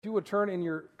If you would turn in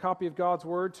your copy of God's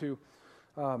Word to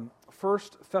 1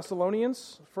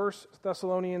 Thessalonians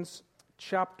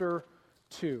chapter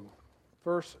 2.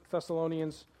 1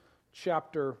 Thessalonians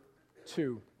chapter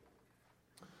 2.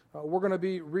 We're going to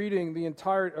be reading the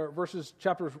entire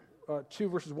chapters 2,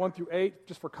 verses 1 through 8,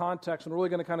 just for context, and we're really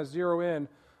going to kind of zero in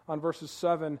on verses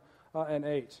 7 and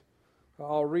 8.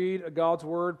 I'll read God's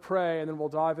Word, pray, and then we'll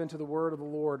dive into the Word of the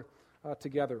Lord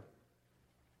together.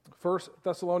 1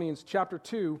 Thessalonians chapter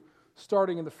 2,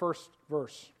 starting in the first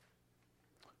verse.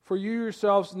 For you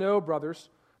yourselves know, brothers,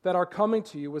 that our coming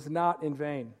to you was not in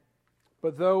vain.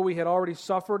 But though we had already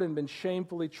suffered and been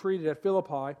shamefully treated at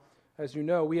Philippi, as you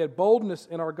know, we had boldness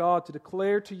in our God to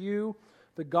declare to you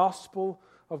the gospel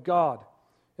of God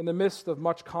in the midst of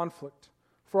much conflict.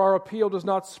 For our appeal does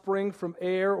not spring from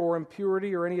error or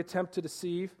impurity or any attempt to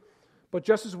deceive, but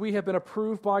just as we have been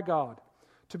approved by God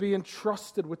to be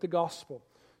entrusted with the gospel,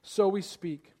 so we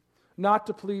speak, not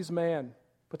to please man,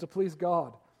 but to please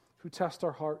God, who tests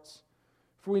our hearts.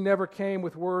 For we never came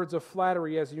with words of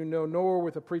flattery, as you know, nor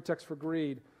with a pretext for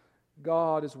greed.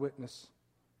 God is witness.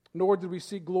 Nor did we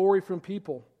seek glory from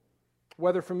people,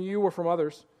 whether from you or from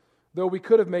others, though we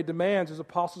could have made demands as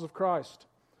apostles of Christ.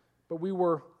 But we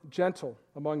were gentle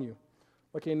among you,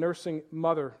 like a nursing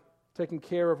mother taking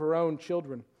care of her own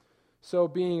children. So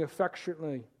being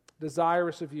affectionately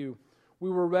desirous of you, we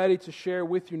were ready to share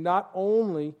with you not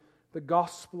only the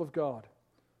gospel of God,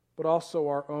 but also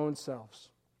our own selves,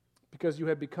 because you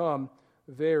have become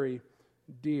very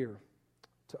dear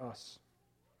to us.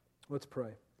 Let's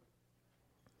pray.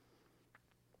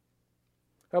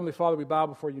 Heavenly Father, we bow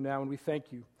before you now and we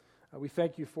thank you. We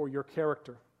thank you for your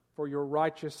character, for your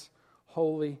righteous,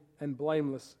 holy, and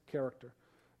blameless character.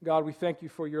 God, we thank you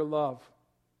for your love,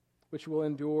 which will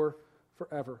endure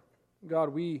forever. God,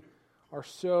 we are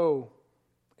so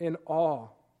in awe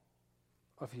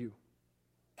of you.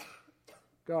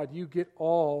 God, you get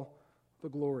all the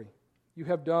glory. You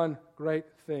have done great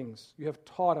things. You have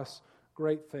taught us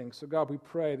great things. So God, we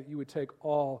pray that you would take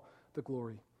all the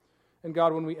glory. And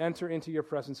God, when we enter into your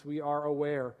presence, we are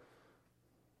aware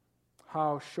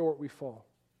how short we fall.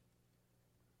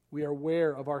 We are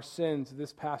aware of our sins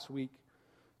this past week,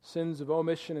 sins of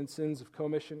omission and sins of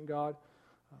commission, God.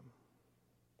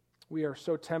 We are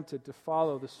so tempted to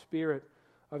follow the spirit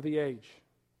of the age,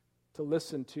 to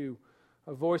listen to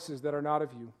voices that are not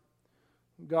of you.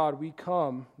 God, we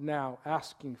come now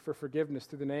asking for forgiveness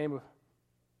through the name of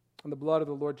and the blood of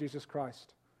the Lord Jesus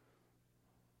Christ.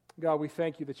 God, we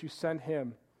thank you that you sent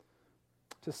him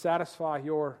to satisfy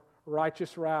your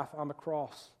righteous wrath on the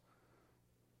cross,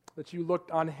 that you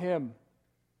looked on him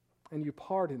and you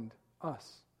pardoned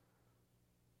us.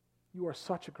 You are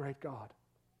such a great God.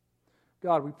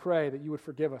 God, we pray that you would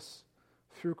forgive us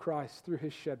through Christ, through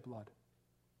his shed blood.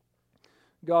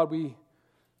 God, we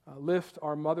lift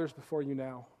our mothers before you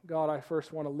now. God, I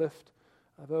first want to lift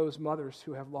those mothers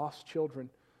who have lost children.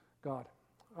 God,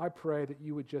 I pray that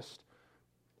you would just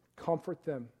comfort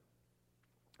them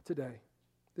today,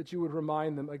 that you would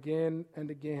remind them again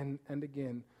and again and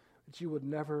again that you would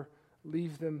never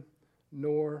leave them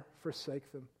nor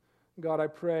forsake them. God, I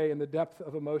pray in the depth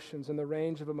of emotions and the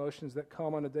range of emotions that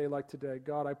come on a day like today,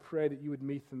 God, I pray that you would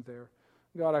meet them there.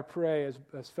 God, I pray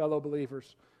as fellow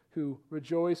believers who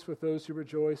rejoice with those who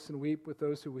rejoice and weep with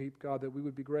those who weep, God, that we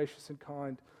would be gracious and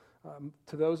kind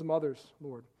to those mothers,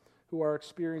 Lord, who are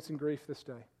experiencing grief this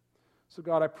day. So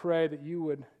God, I pray that you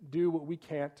would do what we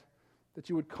can't, that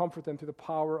you would comfort them through the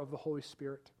power of the Holy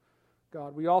Spirit.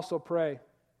 God, we also pray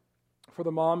for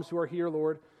the moms who are here,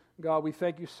 Lord. God, we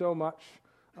thank you so much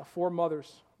for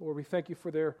mothers. Lord, we thank you for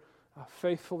their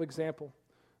faithful example.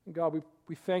 And God,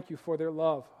 we thank you for their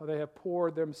love, how they have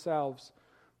poured themselves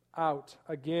out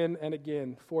again and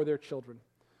again for their children.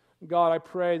 God, I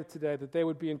pray that today that they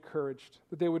would be encouraged,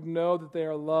 that they would know that they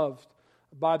are loved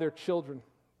by their children.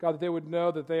 God, that they would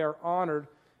know that they are honored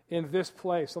in this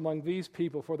place among these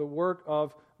people for the work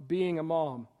of being a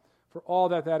mom, for all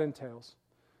that entails.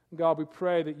 God, we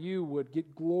pray that you would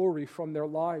get glory from their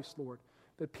lives, Lord,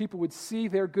 that people would see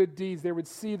their good deeds, they would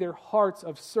see their hearts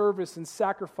of service and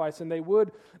sacrifice, and they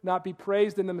would not be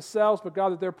praised in themselves, but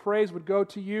God, that their praise would go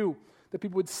to you, that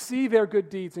people would see their good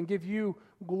deeds and give you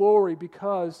glory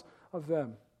because of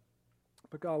them.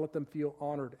 But God, let them feel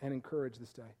honored and encouraged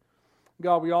this day.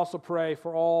 God, we also pray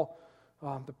for all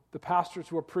the pastors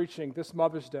who are preaching this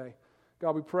Mother's Day.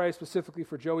 God, we pray specifically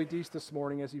for Joey Deese this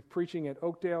morning as he's preaching at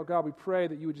Oakdale. God, we pray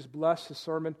that you would just bless his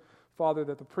sermon. Father,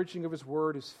 that the preaching of his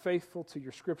word is faithful to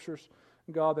your scriptures.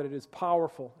 God, that it is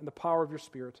powerful in the power of your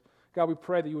Spirit. God, we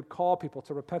pray that you would call people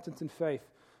to repentance and faith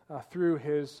through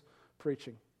his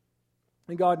preaching.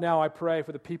 And God, now I pray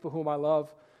for the people whom I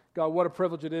love. God, what a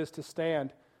privilege it is to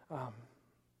stand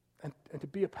and to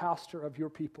be a pastor of your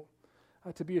people,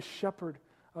 to be a shepherd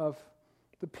of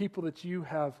the people that you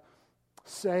have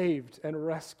saved and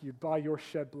rescued by your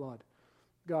shed blood,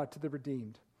 God, to the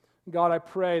redeemed. God, I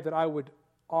pray that I would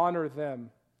honor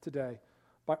them today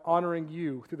by honoring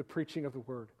you through the preaching of the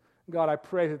word. God, I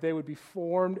pray that they would be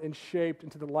formed and shaped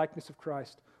into the likeness of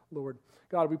Christ, Lord.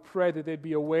 God, we pray that they'd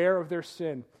be aware of their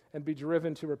sin and be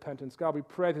driven to repentance. God, we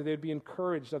pray that they'd be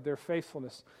encouraged of their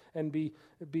faithfulness and be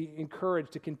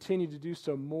encouraged to continue to do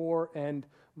so more and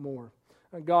more.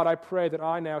 And God, I pray that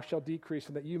I now shall decrease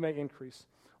and that you may increase.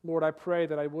 Lord, I pray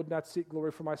that I would not seek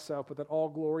glory for myself, but that all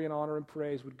glory and honor and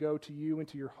praise would go to you and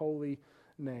to your holy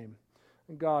name.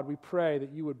 And God, we pray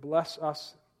that you would bless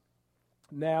us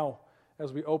now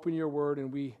as we open your word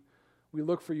and we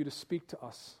look for you to speak to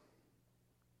us.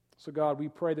 So God, we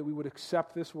pray that we would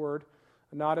accept this word,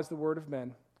 not as the word of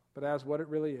men, but as what it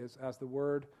really is, as the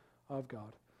word of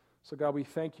God. So God, we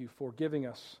thank you for giving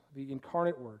us the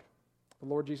incarnate word, the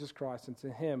Lord Jesus Christ, and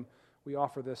to him we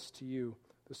offer this to you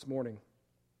this morning.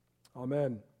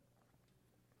 Amen.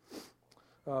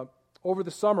 Over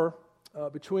the summer,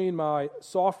 between my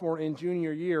sophomore and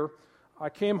junior year, I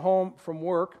came home from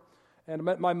work and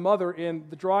met my mother in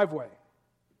the driveway.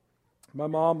 My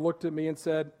mom looked at me and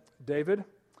said, "David,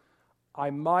 I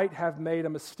might have made a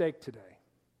mistake today."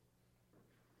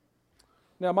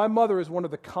 Now, my mother is one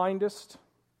of the kindest,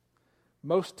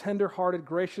 most tender-hearted,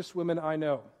 gracious women I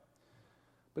know,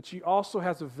 but she also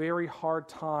has a very hard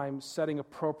time setting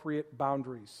appropriate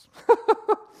boundaries.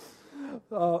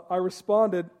 I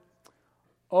responded,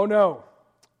 "Oh no,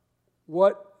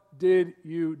 what did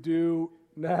you do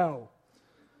now?"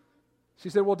 She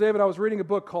said, "Well, David, I was reading a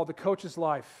book called The Coach's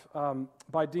Life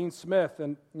by Dean Smith,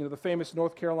 and the famous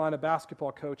North Carolina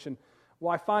basketball coach. And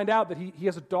I find out that he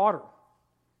has a daughter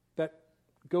that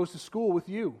goes to school with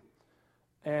you.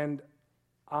 And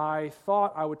I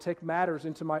thought I would take matters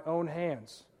into my own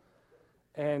hands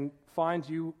and find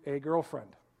you a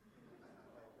girlfriend."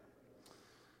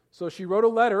 So she wrote a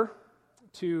letter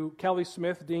to Kelly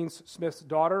Smith, Dean Smith's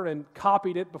daughter, and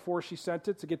copied it before she sent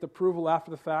it to get the approval after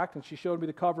the fact. And she showed me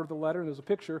the cover of the letter, and there's a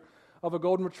picture of a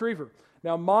golden retriever.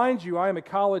 Now, mind you, I am a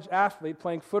college athlete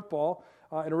playing football,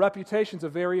 and a reputation is a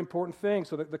very important thing.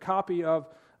 So the copy of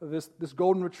this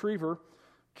golden retriever,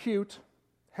 cute,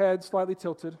 head slightly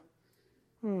tilted.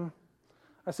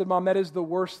 I said, "Mom, that is the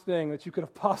worst thing that you could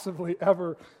have possibly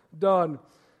ever done."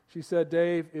 She said,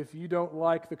 "Dave, if you don't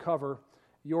like the cover,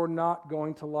 you're not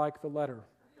going to like the letter."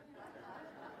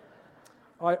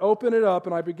 I open it up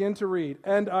and I begin to read,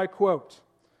 and I quote,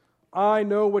 "I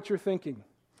know what you're thinking.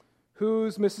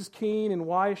 Who's Mrs. Keene and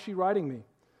why is she writing me?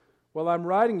 Well, I'm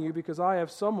writing you because I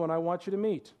have someone I want you to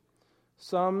meet.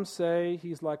 Some say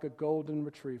he's like a golden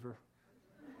retriever.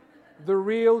 The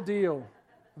real deal,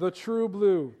 the true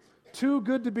blue. Too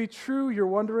good to be true, you're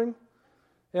wondering?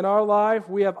 In our life,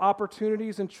 we have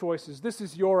opportunities and choices. This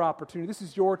is your opportunity. This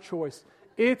is your choice.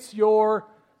 It's your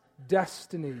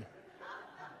destiny."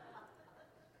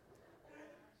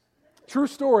 True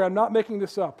story, I'm not making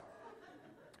this up.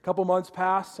 A couple months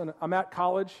pass, and I'm at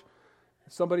college.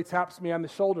 Somebody taps me on the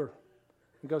shoulder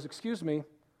and goes, "Excuse me,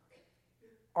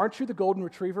 aren't you the golden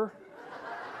retriever?"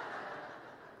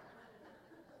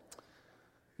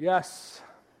 Yes,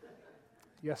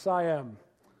 I am.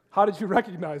 "How did you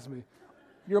recognize me?"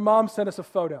 "Your mom sent us a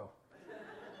photo."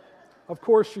 Of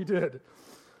course she did.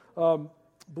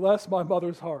 Bless my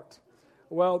mother's heart.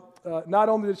 Well, not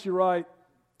only did she write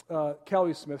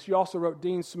Kelly Smith, she also wrote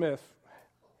Dean Smith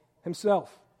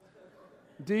himself.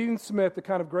 Dean Smith, the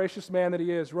kind of gracious man that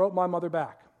he is, wrote my mother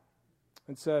back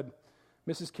and said,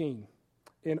 "Mrs. Keene,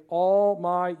 in all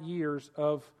my years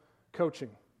of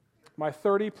coaching, my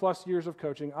 30-plus years of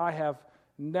coaching, I have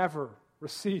never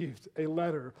received a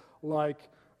letter like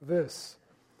this.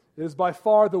 It is by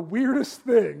far the weirdest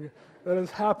thing that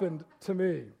has happened to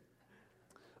me.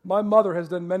 My mother has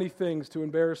done many things to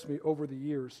embarrass me over the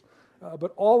years,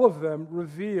 but all of them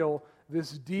reveal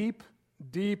this deep,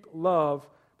 deep love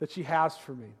that she has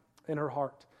for me in her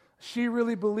heart. She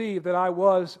really believed that I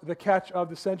was the catch of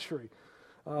the century.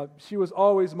 She was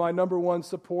always my number one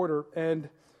supporter and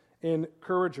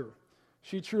encourager.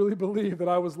 She truly believed that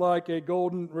I was like a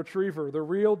golden retriever, the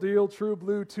real deal, true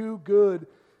blue, too good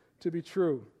to be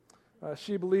true.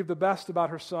 She believed the best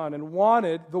about her son and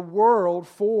wanted the world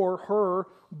for her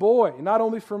boy, not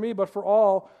only for me, but for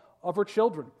all of her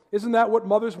children. Isn't that what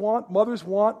mothers want? Mothers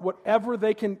want whatever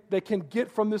they can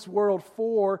get from this world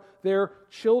for their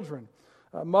children.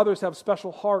 Mothers have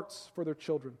special hearts for their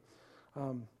children.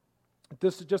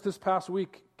 Just this past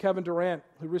week, Kevin Durant,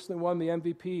 who recently won the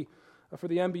MVP for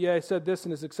the NBA, said this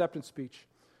in his acceptance speech.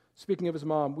 speaking of his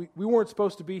mom, we weren't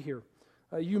supposed to be here.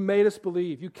 You made us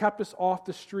believe. You kept us off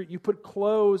the street. You put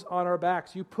clothes on our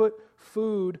backs. You put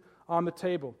food on the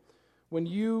table. When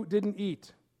you didn't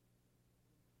eat,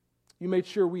 you made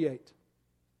sure we ate.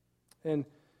 And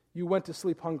you went to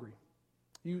sleep hungry.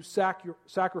 You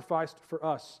sacrificed for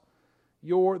us.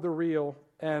 You're the real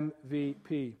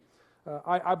MVP.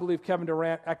 I believe Kevin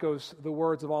Durant echoes the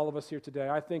words of all of us here today.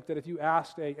 I think that if you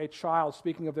asked a child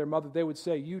speaking of their mother, they would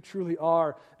say, you truly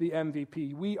are the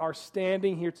MVP. We are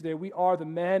standing here today. We are the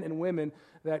men and women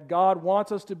that God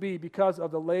wants us to be because of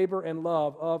the labor and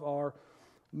love of our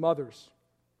mothers.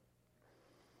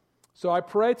 So I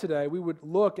pray today we would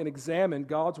look and examine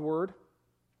God's word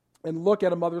and look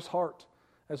at a mother's heart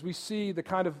as we see the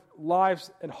kind of lives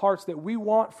and hearts that we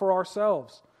want for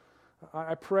ourselves.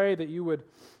 I pray that you would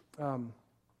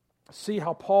see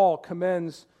how Paul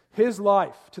commends his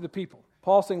life to the people.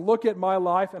 Paul saying, look at my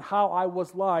life and how I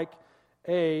was like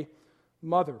a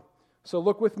mother. So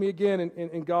look with me again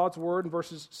in God's word in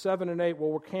verses 7 and 8 where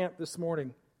we're camped this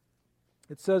morning.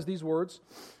 It says these words,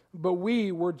 but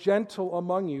we were gentle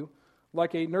among you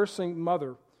like a nursing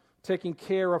mother taking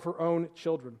care of her own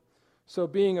children. So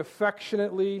being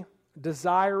affectionately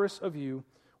desirous of you,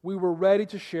 we were ready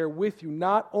to share with you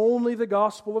not only the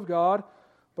gospel of God,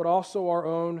 but also our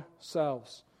own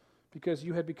selves, because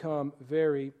you had become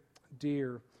very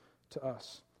dear to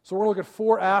us. So we're going to look at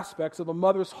 4 aspects of a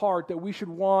mother's heart that we should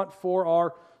want for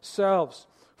ourselves.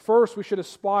 First, we should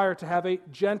aspire to have a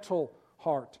gentle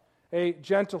heart. A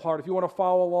gentle heart. If you want to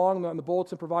follow along on the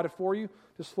bulletin provided for you,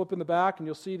 just flip in the back and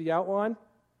you'll see the outline.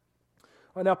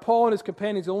 Now, Paul and his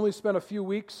companions only spent a few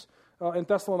weeks in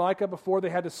Thessalonica before they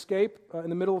had to escape in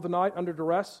the middle of the night under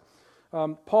duress.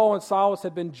 Paul and Silas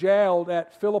had been jailed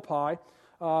at Philippi.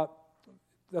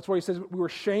 That's where he says we were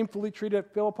shamefully treated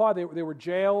at Philippi. They were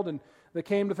jailed, and they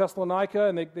came to Thessalonica,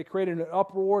 and they created an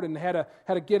uproar and had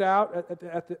to get out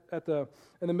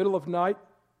in the middle of night.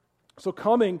 So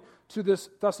coming to this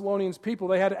Thessalonians people,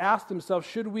 they had to ask themselves,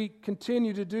 should we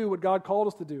continue to do what God called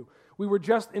us to do? We were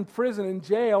just in prison and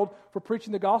jailed for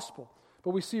preaching the gospel.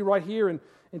 But we see right here in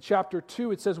chapter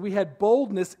 2, it says, we had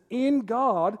boldness in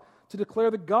God to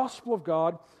declare the gospel of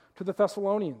God to the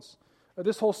Thessalonians.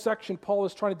 This whole section, Paul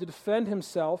is trying to defend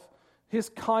himself, his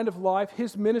kind of life,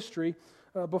 his ministry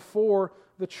before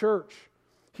the church.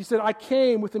 He said, I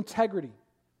came with integrity.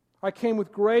 I came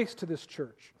with grace to this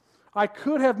church. I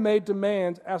could have made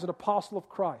demands as an apostle of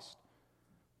Christ,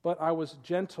 but I was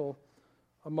gentle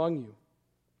among you.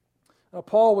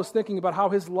 Paul was thinking about how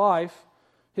his life,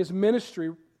 his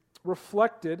ministry,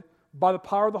 reflected by the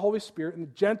power of the Holy Spirit and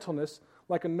the gentleness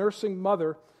like a nursing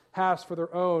mother has for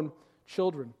their own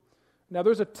children. Now,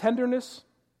 there's a tenderness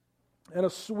and a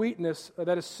sweetness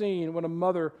that is seen when a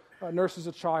mother nurses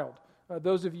a child.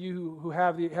 Those of you who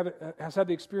has had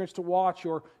the experience to watch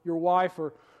your wife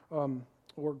or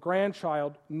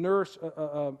grandchild nurse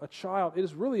a child, it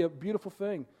is really a beautiful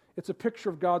thing. It's a picture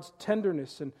of God's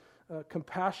tenderness and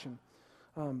compassion.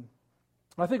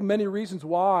 I think many reasons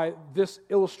why this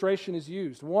illustration is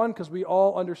used. One, because we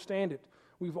all understand it.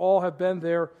 We've all have been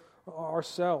there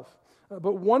ourselves.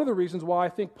 But one of the reasons why I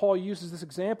think Paul uses this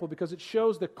example, because it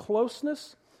shows the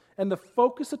closeness and the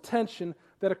focused attention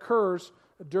that occurs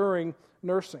during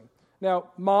nursing. Now,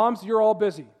 moms, you're all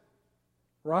busy,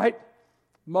 right?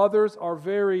 Mothers are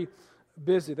very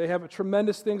busy. They have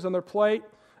tremendous things on their plate,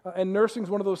 and nursing is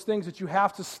one of those things that you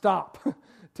have to stop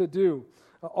to do.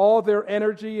 All their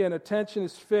energy and attention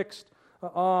is fixed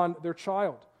on their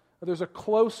child. There's a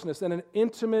closeness and an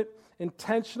intimate,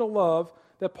 intentional love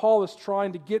that Paul is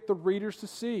trying to get the readers to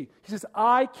see. He says,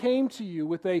 I came to you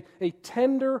with a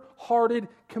tender-hearted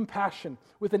compassion,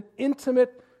 with an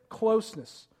intimate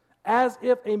closeness, as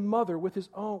if a mother with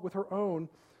her own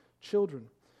children.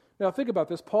 Now think about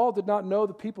this. Paul did not know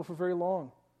the people for very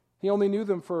long. He only knew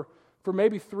them for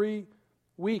maybe 3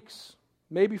 weeks,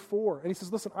 maybe 4. And he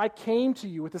says, listen, I came to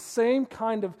you with the same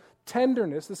kind of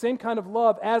tenderness, the same kind of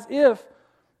love, as if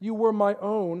you were my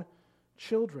own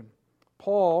children.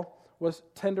 Paul was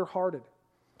tender-hearted.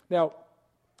 Now,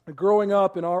 growing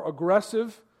up in our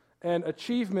aggressive and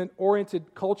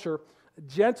achievement-oriented culture,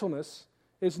 gentleness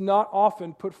is not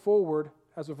often put forward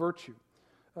as a virtue.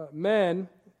 Men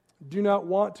do not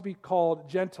want to be called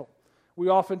gentle. We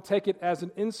often take it as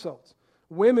an insult.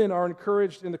 Women are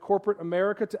encouraged in the corporate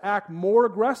America to act more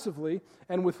aggressively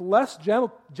and with less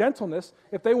gentleness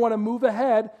if they want to move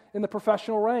ahead in the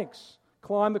professional ranks,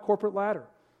 climb the corporate ladder.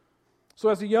 So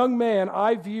as a young man,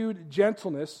 I viewed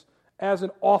gentleness as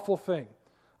an awful thing.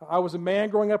 I was a man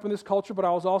growing up in this culture, but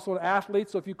I was also an athlete,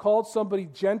 so if you called somebody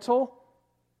gentle,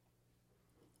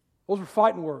 those were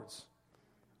fighting words.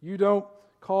 You don't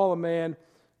call a man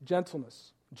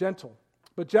gentleness. Gentle.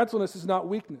 But gentleness is not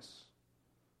weakness,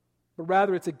 but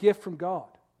rather it's a gift from God.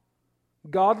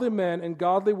 Godly men and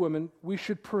godly women, we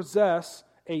should possess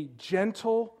a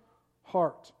gentle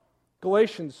heart.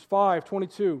 Galatians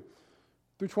 5:22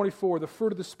 through 24, the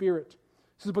fruit of the Spirit.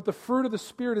 It says, but the fruit of the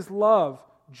Spirit is love,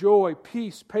 joy,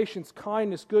 peace, patience,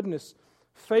 kindness, goodness,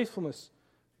 faithfulness,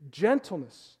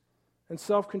 gentleness, and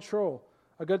self-control.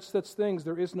 Against such things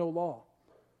there is no law.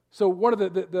 So one of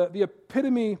the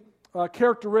epitome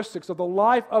characteristics of the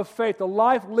life of faith, the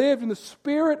life lived in the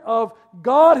Spirit of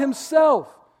God Himself,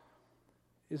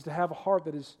 is to have a heart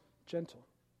that is gentle.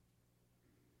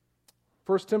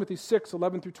 1 Timothy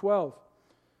 6:11 through 12.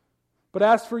 But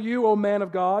as for you, O man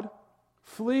of God,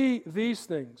 flee these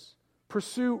things.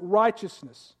 Pursue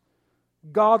righteousness,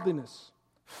 godliness,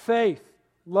 faith,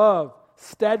 love,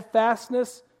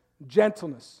 steadfastness,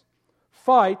 gentleness.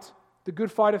 Fight the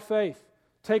good fight of faith.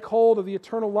 Take hold of the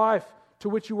eternal life to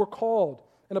which you were called,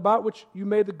 and about which you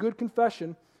made the good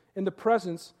confession in the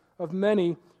presence of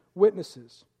many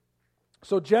witnesses.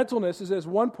 So gentleness is, at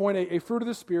one point, a fruit of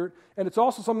the Spirit, and it's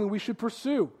also something we should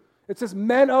pursue. It says,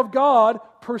 men of God,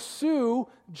 pursue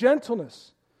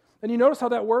gentleness. And you notice how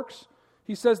that works?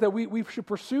 He says that we should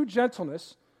pursue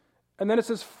gentleness, and then it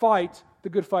says, fight the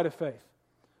good fight of faith.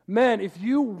 Men, if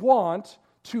you want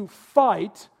to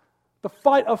fight the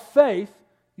fight of faith,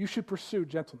 you should pursue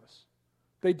gentleness.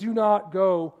 They do not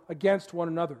go against one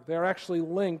another. They are actually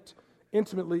linked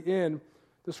intimately in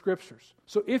the Scriptures.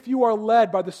 So if you are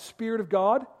led by the Spirit of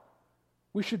God,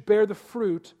 we should bear the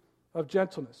fruit of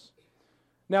gentleness.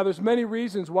 Now, there's many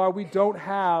reasons why we don't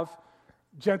have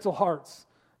gentle hearts.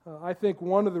 I think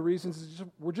one of the reasons is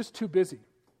we're just too busy.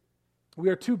 We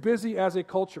are too busy as a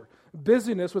culture.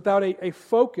 Busyness without a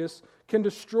focus can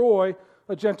destroy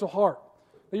a gentle heart.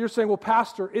 Now you're saying, well,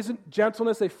 Pastor, isn't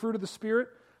gentleness a fruit of the Spirit?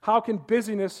 How can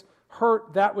busyness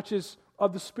hurt that which is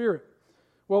of the Spirit?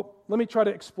 Well, let me try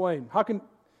to explain. How can,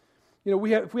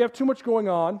 if we have too much going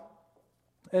on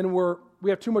and we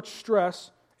have too much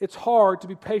stress, it's hard to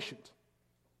be patient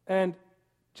and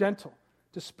gentle,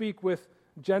 to speak with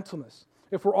gentleness.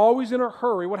 If we're always in a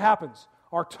hurry, what happens?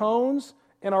 Our tones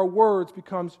and our words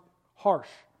becomes harsh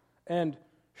and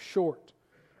short.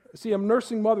 See, a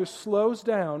nursing mother slows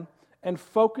down and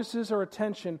focuses her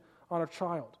attention on her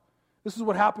child. This is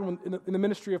what happened in the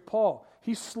ministry of Paul.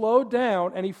 He slowed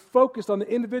down and he focused on the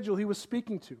individual he was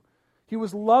speaking to. He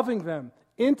was loving them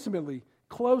intimately,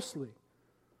 closely.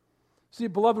 See,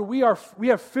 beloved, we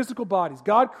have physical bodies.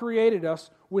 God created us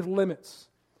with limits.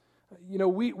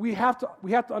 We have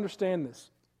to understand this.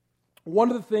 One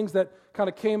of the things that kind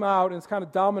of came out and it's kind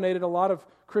of dominated a lot of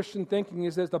Christian thinking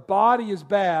is that the body is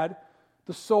bad,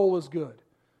 the soul is good.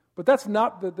 But that's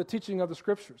not the teaching of the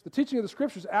Scriptures. The teaching of the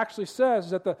Scriptures actually says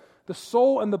that the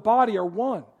soul and the body are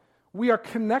one. We are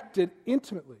connected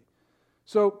intimately.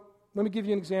 So let me give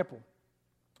you an example.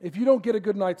 If you don't get a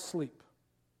good night's sleep,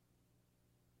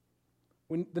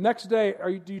 when the next day,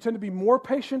 do you tend to be more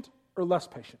patient or less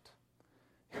patient?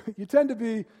 You tend to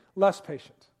be less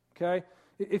patient, okay?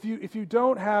 If you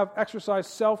don't have exercise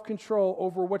self-control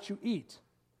over what you eat,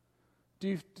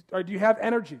 do you have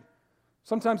energy?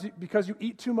 Sometimes because you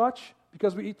eat too much,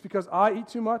 because I eat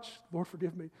too much, Lord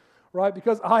forgive me, right?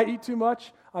 Because I eat too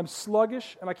much, I'm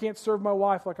sluggish and I can't serve my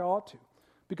wife like I ought to.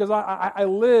 Because I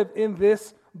live in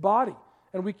this body.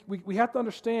 And we have to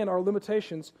understand our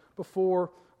limitations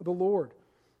before the Lord.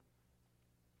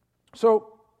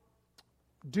 So,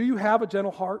 do you have a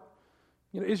gentle heart?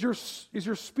 Is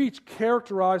your speech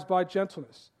characterized by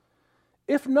gentleness?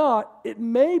 If not, it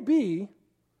may be,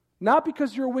 not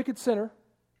because you're a wicked sinner,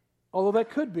 although that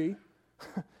could be,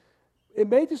 it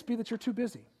may just be that you're too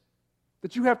busy,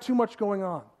 that you have too much going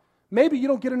on. Maybe you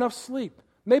don't get enough sleep.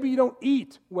 Maybe you don't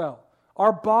eat well.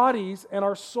 Our bodies and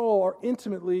our soul are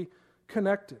intimately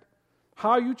connected.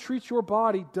 How you treat your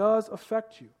body does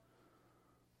affect you.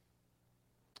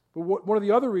 But one of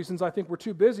the other reasons I think we're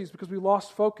too busy is because we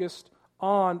lost focus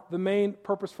on the main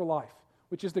purpose for life,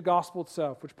 which is the gospel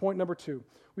itself, which point number 2.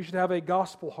 We should have a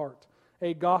gospel heart.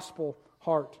 A gospel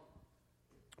heart.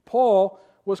 Paul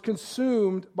was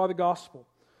consumed by the gospel.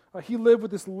 He lived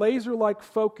with this laser-like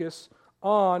focus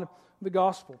on the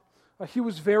gospel. He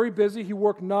was very busy. He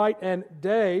worked night and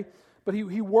day, but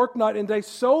he worked night and day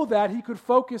so that he could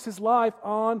focus his life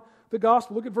on the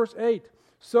gospel. Look at verse 8.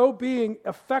 So being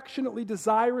affectionately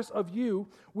desirous of you,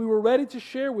 we were ready to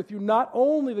share with you not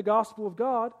only the gospel of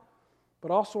God, but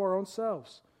also our own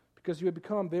selves, because you had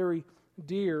become very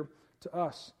dear to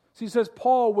us. So he says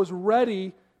Paul was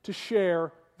ready to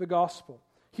share the gospel.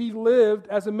 He lived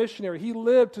as a missionary. He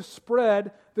lived to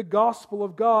spread the gospel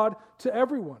of God to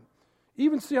everyone.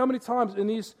 Even see how many times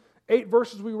in 8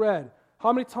 verses we read.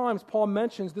 How many times Paul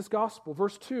mentions this gospel?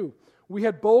 Verse 2, we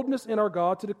had boldness in our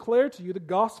God to declare to you the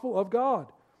gospel of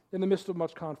God in the midst of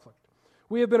much conflict.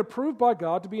 We have been approved by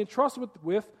God to be entrusted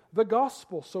with the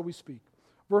gospel, so we speak.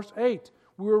 Verse 8,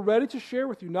 we were ready to share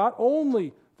with you not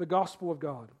only the gospel of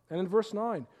God. And in verse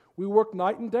 9, we work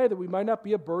night and day that we might not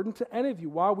be a burden to any of you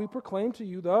while we proclaim to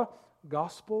you the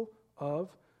gospel of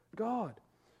God.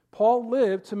 Paul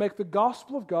lived to make the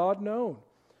gospel of God known.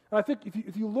 And I think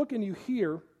if you look and you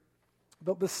hear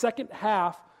the second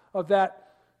half of that,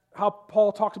 how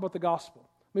Paul talks about the gospel.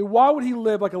 I mean, why would he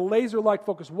live like a laser-like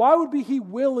focus? Why would he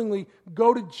willingly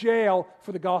go to jail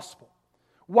for the gospel?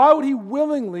 Why would he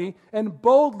willingly and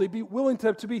boldly be willing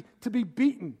to be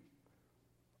beaten,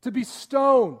 to be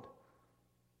stoned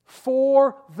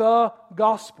for the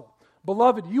gospel?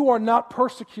 Beloved, you are not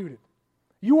persecuted.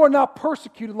 You are not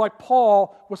persecuted like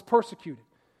Paul was persecuted.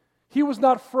 He was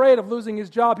not afraid of losing his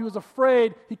job. He was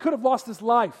afraid he could have lost his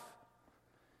life.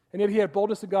 And yet he had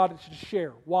boldness of God to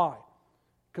share. Why?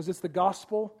 Because it's the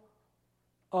gospel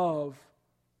of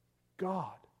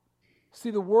God.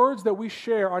 See, the words that we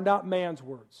share are not man's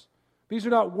words. These are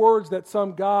not words that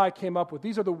some guy came up with.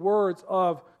 These are the words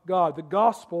of God, the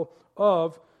gospel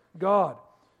of God.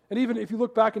 And even if you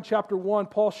look back in chapter 1,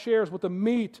 Paul shares what the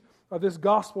meat of this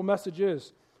gospel message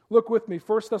is. Look with me,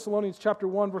 1 Thessalonians chapter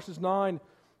 1, verses 9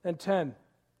 and 10.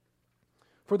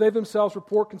 For they themselves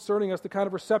report concerning us the kind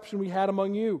of reception we had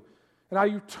among you, and how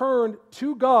you turned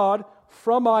to God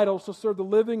from idols to serve the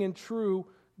living and true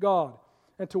God,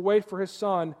 and to wait for his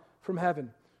Son from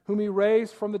heaven, whom he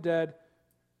raised from the dead,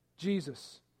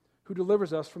 Jesus, who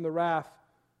delivers us from the wrath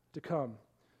to come.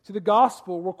 See, the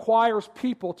gospel requires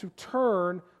people to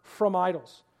turn from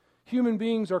idols. Human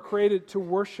beings are created to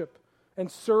worship and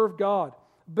serve God,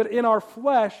 but in our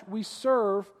flesh we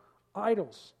serve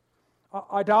idols.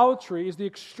 Idolatry is the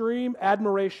extreme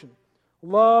admiration,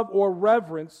 love, or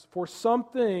reverence for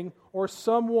something or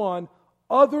someone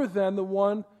other than the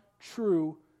one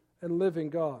true and living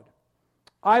God.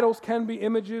 Idols can be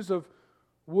images of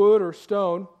wood or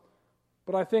stone,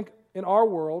 but I think in our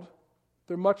world,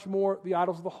 they're much more the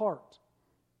idols of the heart.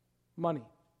 Money,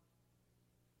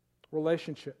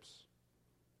 relationships,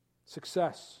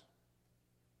 success,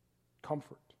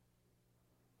 comfort.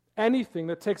 Anything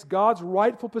that takes God's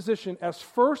rightful position as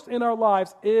first in our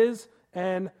lives is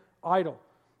an idol.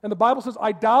 And the Bible says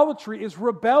idolatry is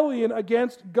rebellion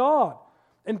against God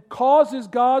and causes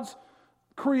God's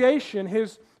creation,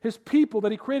 his people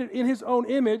that he created in his own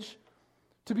image,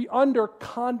 to be under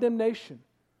condemnation,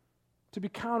 to be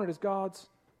counted as God's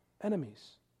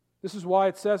enemies. This is why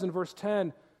it says in verse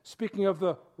 10, speaking of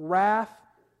the wrath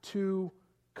to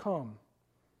come,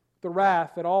 the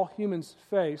wrath that all humans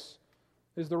face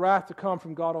is the wrath to come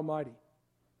from God Almighty.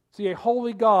 See, a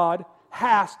holy God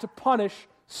has to punish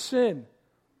sin.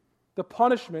 The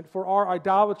punishment for our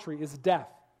idolatry is death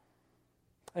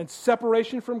and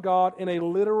separation from God in a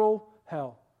literal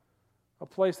hell, a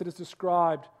place that is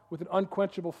described with an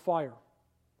unquenchable fire,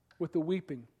 with the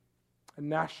weeping and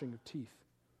gnashing of teeth.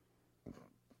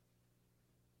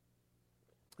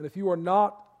 And if you are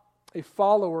not a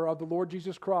follower of the Lord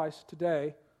Jesus Christ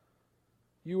today,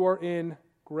 you are in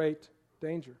great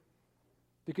danger,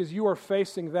 because you are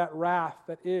facing that wrath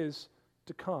that is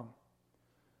to come.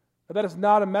 Now, that is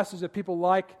not a message that people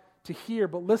like to hear,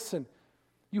 but listen,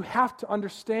 you have to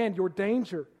understand your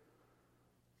danger.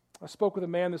 I spoke with a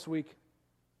man this week.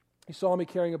 He saw me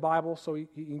carrying a Bible, so he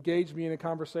engaged me in a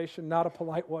conversation, not a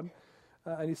polite one.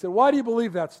 And he said, "Why do you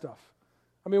believe that stuff?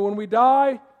 I mean, when we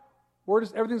die,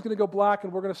 everything's going to go black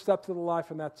and we're going to step to the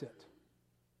life and that's it."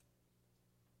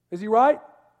 Is he right?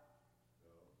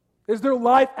 Is there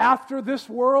life after this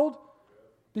world?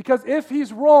 Because if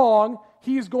he's wrong,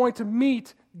 he's going to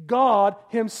meet God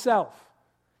himself.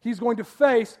 He's going to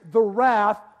face the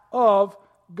wrath of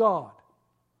God.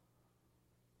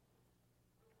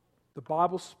 The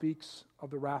Bible speaks of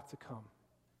the wrath to come.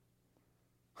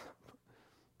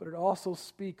 But it also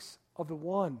speaks of the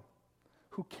one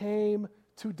who came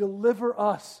to deliver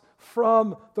us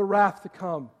from the wrath to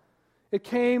come.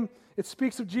 It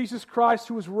speaks of Jesus Christ,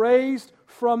 who was raised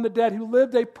from the dead, who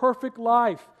lived a perfect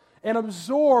life and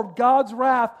absorbed God's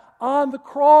wrath on the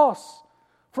cross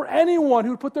for anyone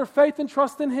who would put their faith and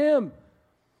trust in him.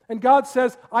 And God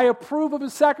says, "I approve of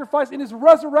his sacrifice in his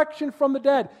resurrection from the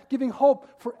dead," giving hope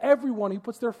for everyone who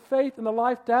puts their faith in the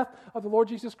life, death of the Lord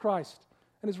Jesus Christ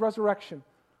and his resurrection,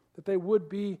 that they would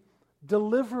be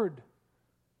delivered,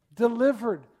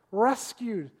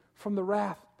 rescued from the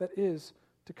wrath that is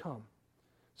to come.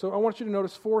 So I want you to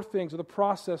notice 4 things of the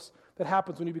process that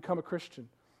happens when you become a Christian.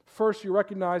 First, you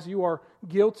recognize you are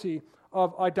guilty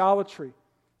of idolatry.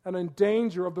 and in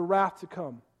danger of the wrath to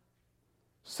come.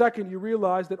 Second, you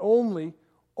realize that only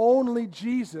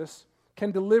Jesus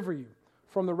can deliver you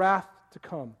from the wrath to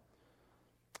come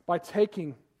by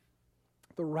taking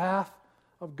the wrath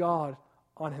of God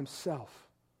on himself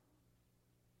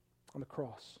on the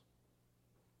cross.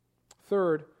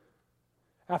 Third,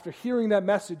 after hearing that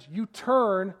message, you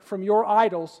turn from your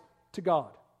idols to God.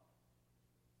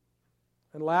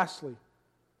 And lastly,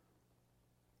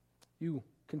 you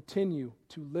continue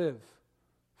to live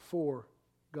for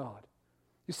God.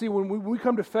 You see, when we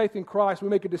come to faith in Christ, we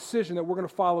make a decision that we're going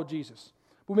to follow Jesus.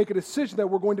 We make a decision that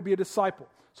we're going to be a disciple.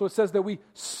 So it says that we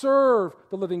serve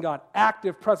the living God,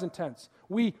 active, present tense.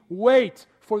 We wait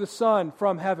for the Son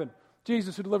from heaven,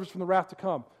 Jesus who delivers from the wrath to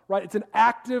come. Right? It's an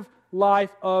active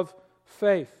life of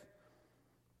faith.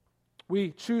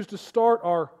 We choose to start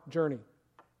our journey.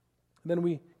 Then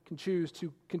we can choose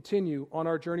to continue on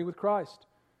our journey with Christ.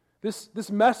 This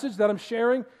message that I'm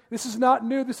sharing, this is not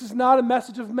new. This is not a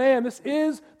message of man. This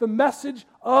is the message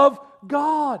of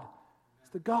God.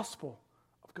 It's the gospel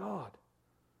of God.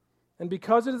 And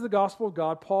because it is the gospel of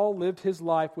God, Paul lived his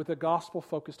life with a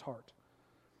gospel-focused heart.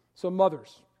 So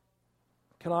mothers,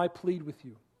 can I plead with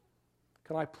you?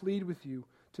 Can I plead with you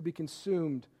to be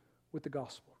consumed with the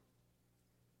gospel?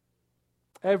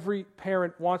 Every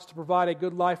parent wants to provide a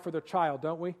good life for their child,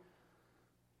 don't we?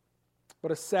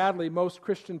 But sadly, most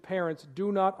Christian parents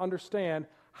do not understand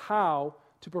how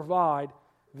to provide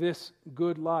this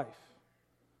good life.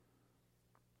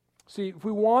 See, if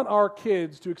we want our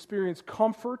kids to experience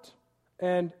comfort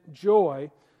and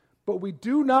joy, but we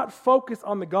do not focus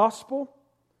on the gospel,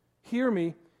 hear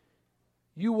me,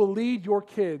 you will lead your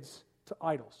kids to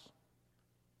idols.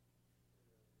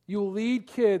 You will lead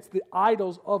kids to the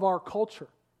idols of our culture,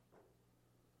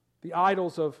 the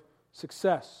idols of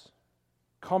success,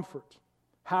 comfort,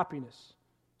 happiness,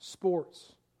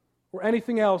 sports, or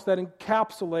anything else that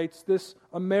encapsulates this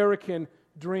American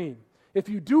dream. If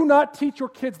you do not teach your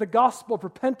kids the gospel of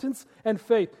repentance and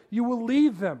faith, you will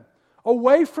lead them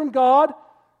away from God,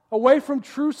 away from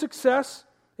true success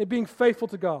in being faithful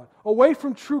to God, away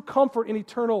from true comfort in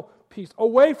eternal peace,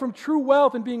 away from true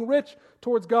wealth and being rich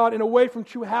towards God, and away from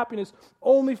true happiness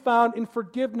only found in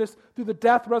forgiveness through the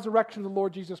death, resurrection of the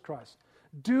Lord Jesus Christ.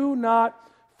 Do not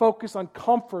focus on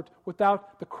comfort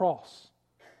without the cross,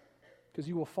 because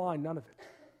you will find none of it.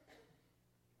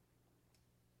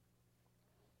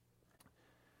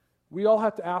 We all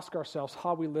have to ask ourselves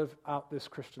how we live out this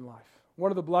Christian life.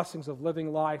 One of the blessings of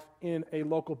living life in a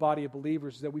local body of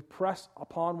believers is that we press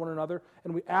upon one another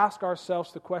and we ask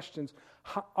ourselves the questions,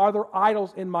 are there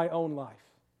idols in my own life?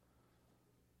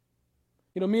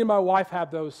 You know, me and my wife have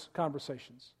those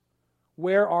conversations.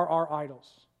 Where are our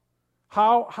idols?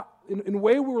 How in the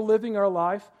way we're living our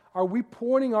life, are we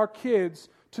pointing our kids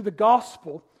to the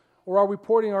gospel, or are we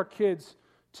pointing our kids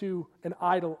to an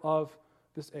idol of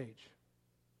this age?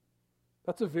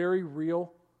 That's a very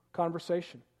real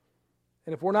conversation.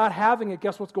 And if we're not having it,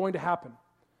 guess what's going to happen?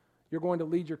 You're going to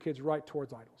lead your kids right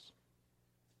towards idols.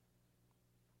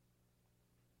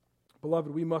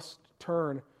 Beloved, we must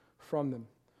turn from them.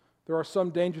 There are some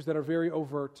dangers that are very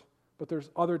overt, but there's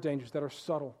other dangers that are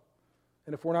subtle.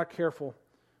 And if we're not careful,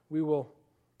 we will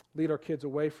lead our kids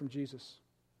away from Jesus.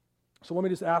 So let me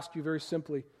just ask you very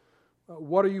simply,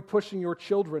 what are you pushing on your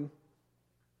children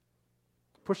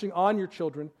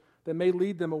that may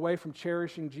lead them away from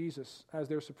cherishing Jesus as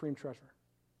their supreme treasure?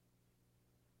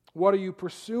 What are you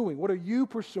pursuing? What are you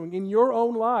pursuing in your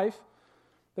own life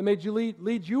that made you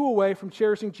lead you away from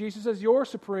cherishing Jesus as your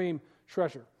supreme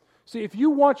treasure? See, if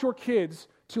you want your kids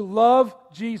to love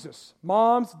Jesus,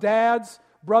 moms, dads,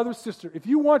 brothers, sisters, if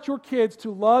you want your kids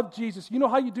to love Jesus, you know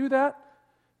how you do that?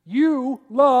 You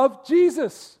love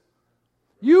Jesus.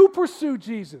 You pursue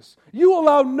Jesus. You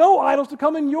allow no idols to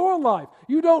come in your life.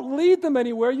 You don't lead them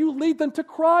anywhere. You lead them to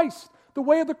Christ. The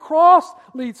way of the cross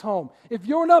leads home. If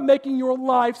you're not making your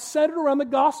life centered around the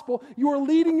gospel, you are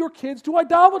leading your kids to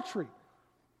idolatry.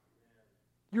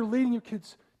 You're leading your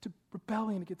kids to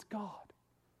rebellion against God.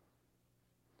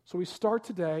 So we start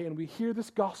today and we hear this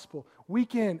gospel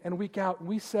week in and week out, and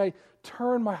we say,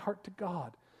 turn my heart to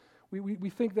God. We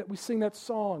think that we sing that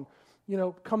song, you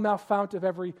know, come thou fount of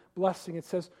every blessing. It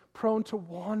says, prone to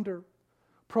wander.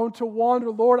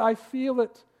 Lord, I feel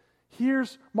it.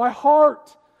 Here's my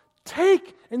heart.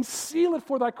 Take and seal it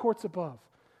for thy courts above.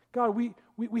 God,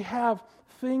 we have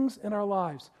things in our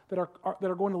lives that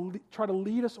are going to try to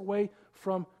lead us away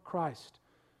from Christ.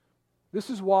 This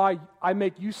is why I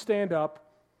make you stand up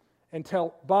and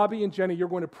tell Bobby and Jenny you're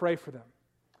going to pray for them.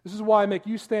 This is why I make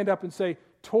you stand up and say,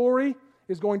 Tori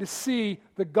is going to see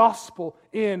the gospel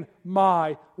in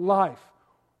my life.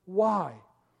 Why?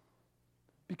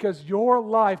 because your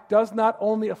life does not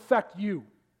only affect you.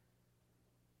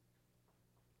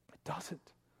 It doesn't.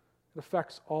 It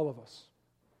affects all of us.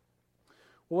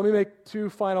 Well, let me make two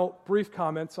final brief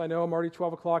comments. I know I'm already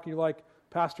 12 o'clock and you're like,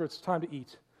 Pastor, it's time to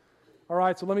eat. All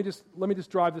right, so let me just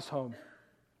drive this home.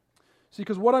 See,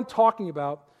 because what I'm talking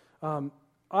about, I'm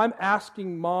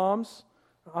asking moms,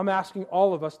 I'm asking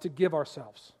all of us to give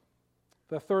ourselves.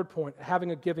 The third point,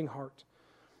 having a giving heart.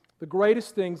 The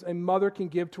greatest things a mother can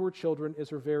give to her children is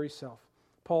her very self.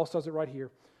 Paul says it right here.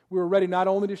 We are ready not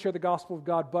only to share the gospel of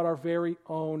God, but our very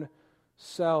own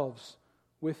selves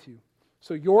with you.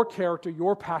 So your character,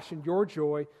 your passion, your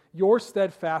joy, your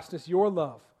steadfastness, your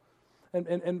love.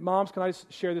 And moms, can I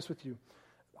just share this with you?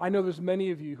 I know there's many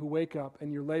of you who wake up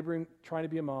and you're laboring, trying to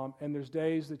be a mom, and there's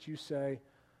days that you say,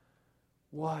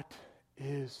 what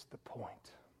is the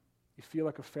point? You feel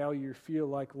like a failure. You feel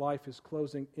like life is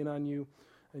closing in on you,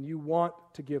 and you want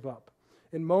to give up.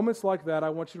 In moments like that, I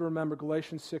want you to remember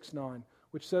Galatians 6:9,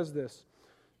 which says this,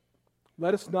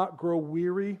 let us not grow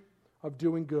weary of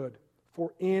doing good,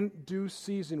 for in due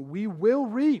season we will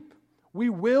reap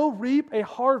a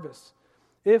harvest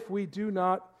if we do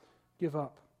not give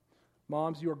up.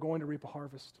 Moms, you are going to reap a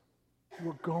harvest. You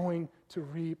are going to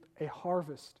reap a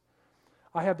harvest.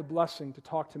 I have the blessing to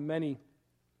talk to many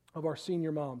of our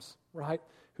senior moms, right,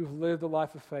 who've lived a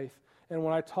life of faith. And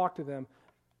when I talk to them,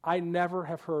 I never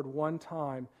have heard one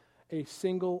time a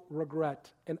single regret,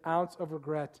 an ounce of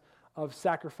regret of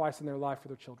sacrificing their life for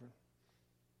their children.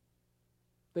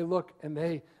 They look and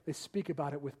they speak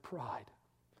about it with pride.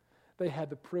 They had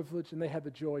the privilege and they had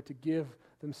the joy to give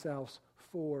themselves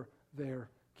for their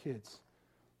kids.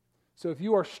 So if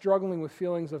you are struggling with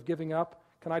feelings of giving up,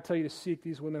 can I tell you to seek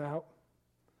these women out?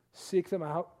 Seek them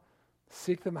out.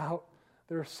 Seek them out.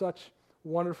 They're such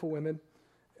wonderful women.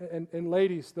 And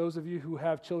ladies, those of you who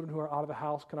have children who are out of the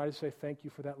house, can I just say thank you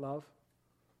for that love?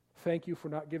 Thank you for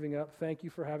not giving up. Thank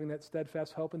you for having that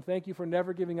steadfast hope. And thank you for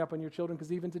never giving up on your children,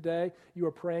 because even today, you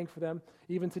are praying for them.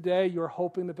 Even today, you are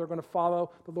hoping that they're going to follow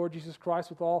the Lord Jesus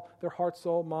Christ with all their heart,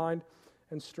 soul, mind,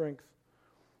 and strength.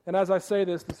 And as I say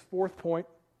this fourth point,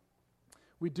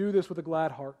 we do this with a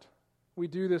glad heart. We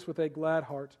do this with a glad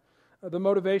heart. The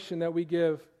motivation that we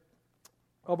give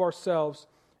of ourselves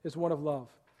is one of love.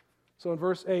 So in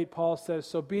verse 8, Paul says,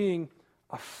 so being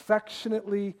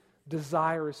affectionately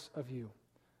desirous of you.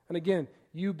 And again,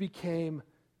 you became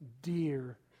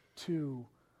dear to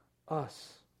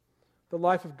us. The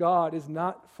life of God is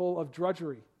not full of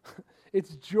drudgery.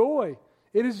 It's joy.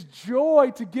 It is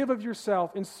joy to give of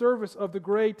yourself in service of the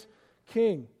great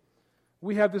King.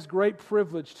 We have this great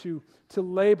privilege to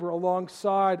labor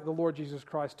alongside the Lord Jesus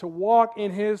Christ, to walk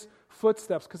in His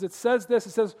footsteps. Because it says this,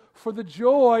 it says, for the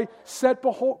joy set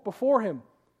before Him,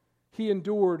 He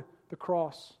endured the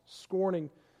cross, scorning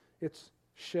its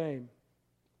shame.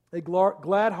 A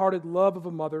glad-hearted love of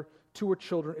a mother to her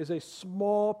children is a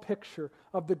small picture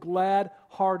of the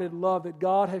glad-hearted love that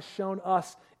God has shown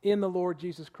us in the Lord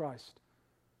Jesus Christ.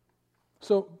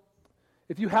 So,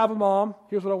 if you have a mom,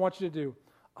 here's what I want you to do.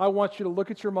 I want you to look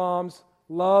at your mom's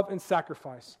love and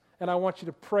sacrifice, and I want you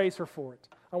to praise her for it.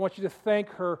 I want you to thank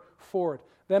her for it.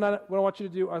 Then what I want you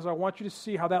to do is I want you to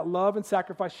see how that love and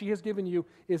sacrifice she has given you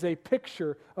is a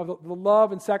picture of the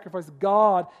love and sacrifice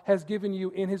God has given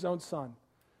you in His own Son.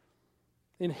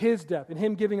 In His death, in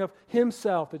Him giving of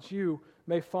Himself that you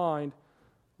may find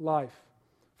life.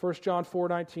 1 John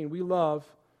 4:19, we love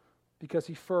because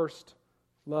He first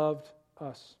loved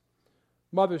us.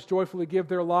 Mothers joyfully give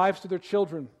their lives to their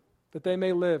children that they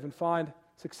may live and find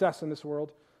success in this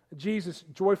world. Jesus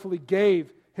joyfully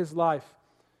gave His life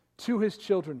to His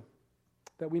children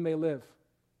that we may live.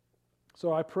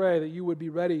 So I pray that you would be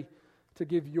ready to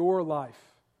give your life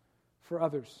for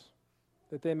others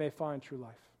that they may find true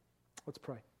life. Let's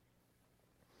pray.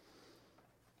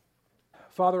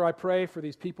 Father, I pray for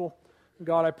these people.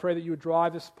 God, I pray that you would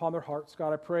drive this upon their hearts.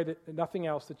 God, I pray that nothing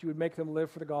else, that you would make them live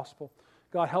for the gospel.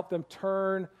 God, help them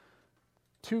turn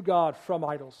to God from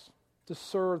idols, to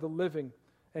serve the living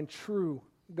and true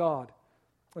God,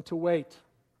 and to wait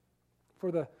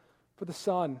for the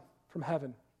Son from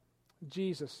heaven,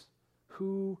 Jesus,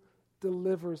 who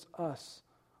delivers us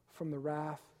from the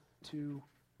wrath to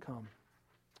come.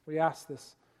 We ask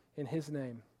this in His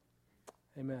name.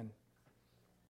 Amen.